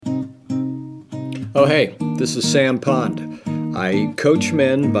Oh, hey, this is Sam Pond. I coach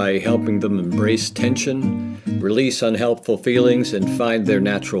men by helping them embrace tension, release unhelpful feelings, and find their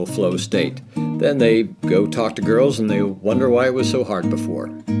natural flow state. Then they go talk to girls and they wonder why it was so hard before.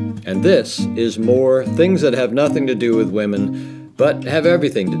 And this is more things that have nothing to do with women, but have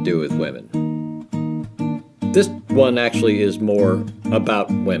everything to do with women. This one actually is more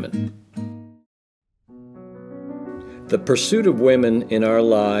about women. The pursuit of women in our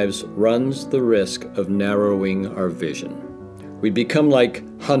lives runs the risk of narrowing our vision. We become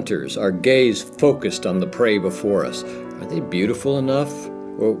like hunters, our gaze focused on the prey before us. Are they beautiful enough?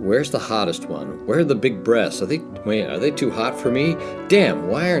 Or where's the hottest one? Where are the big breasts? Are they too hot for me? Damn,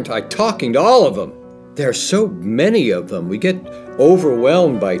 why aren't I talking to all of them? There are so many of them. We get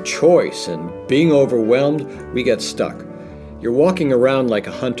overwhelmed by choice, and being overwhelmed, we get stuck. You're walking around like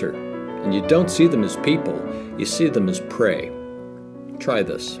a hunter, and you don't see them as people, you see them as prey. Try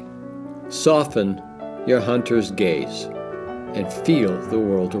this. Soften your hunter's gaze and feel the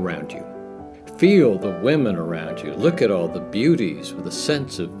world around you. Feel the women around you. Look at all the beauties with a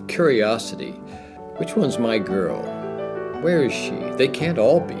sense of curiosity. Which one's my girl? Where is she? They can't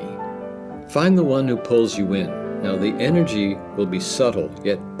all be. Find the one who pulls you in. Now the energy will be subtle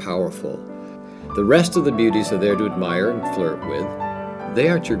yet powerful. The rest of the beauties are there to admire and flirt with. They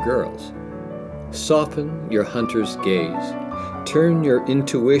aren't your girls. Soften your hunter's gaze. Turn your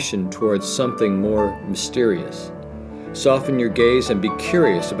intuition towards something more mysterious. Soften your gaze and be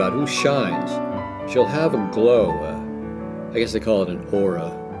curious about who shines. She'll have a glow, I guess they call it an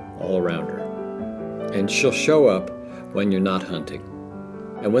aura, all around her. And she'll show up when you're not hunting.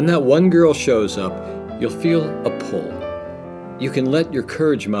 And when that one girl shows up, you'll feel a pull. You can let your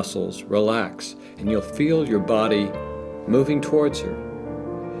courage muscles relax, and you'll feel your body moving towards her.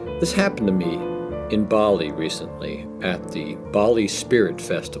 This happened to me in Bali recently at the Bali Spirit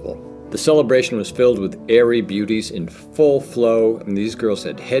Festival. The celebration was filled with airy beauties in full flow, and these girls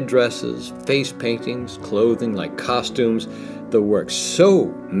had headdresses, face paintings, clothing like costumes, the works. So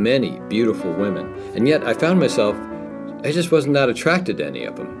many beautiful women. And yet I found myself, I just wasn't that attracted to any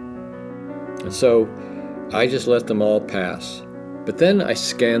of them. And so I just let them all pass. But then I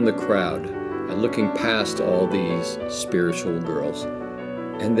scanned the crowd, looking past all these spiritual girls.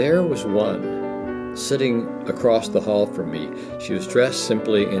 And there was one sitting across the hall from me. She was dressed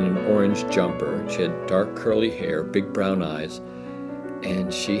simply in an orange jumper. She had dark curly hair, big brown eyes,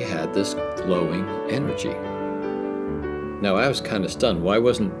 and she had this glowing energy. Now I was kind of stunned. Why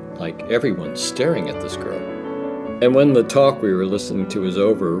wasn't everyone staring at this girl? And when the talk we were listening to was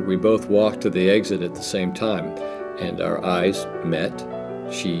over, we both walked to the exit at the same time, and our eyes met.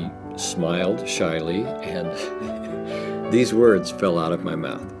 She smiled shyly, and these words fell out of my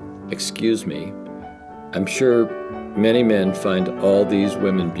mouth. "Excuse me, I'm sure many men find all these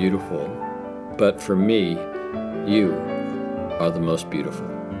women beautiful, but for me, you are the most beautiful."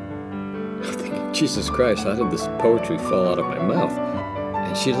 I'm thinking, Jesus Christ, how did this poetry fall out of my mouth?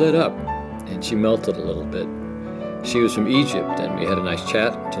 And she lit up, and she melted a little bit. She was from Egypt, and we had a nice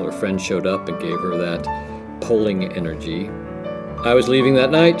chat until her friend showed up and gave her that pulling energy. I was leaving that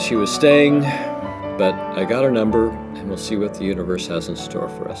night, she was staying, but I got her number, and we'll see what the universe has in store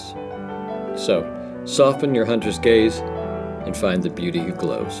for us. So, soften your hunter's gaze and find the beauty who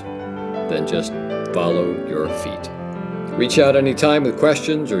glows. Then just follow your feet. Reach out anytime with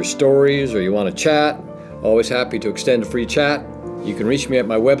questions or stories, or you want to chat. Always happy to extend a free chat. You can reach me at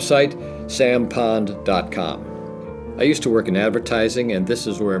my website, sampond.com. I used to work in advertising, and this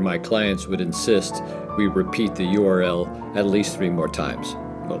is where my clients would insist we repeat the URL at least 3 more times.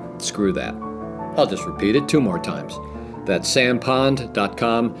 Well, screw that. I'll just repeat it 2 more times. That's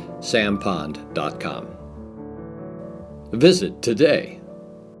sampond.com, sampond.com. Visit today.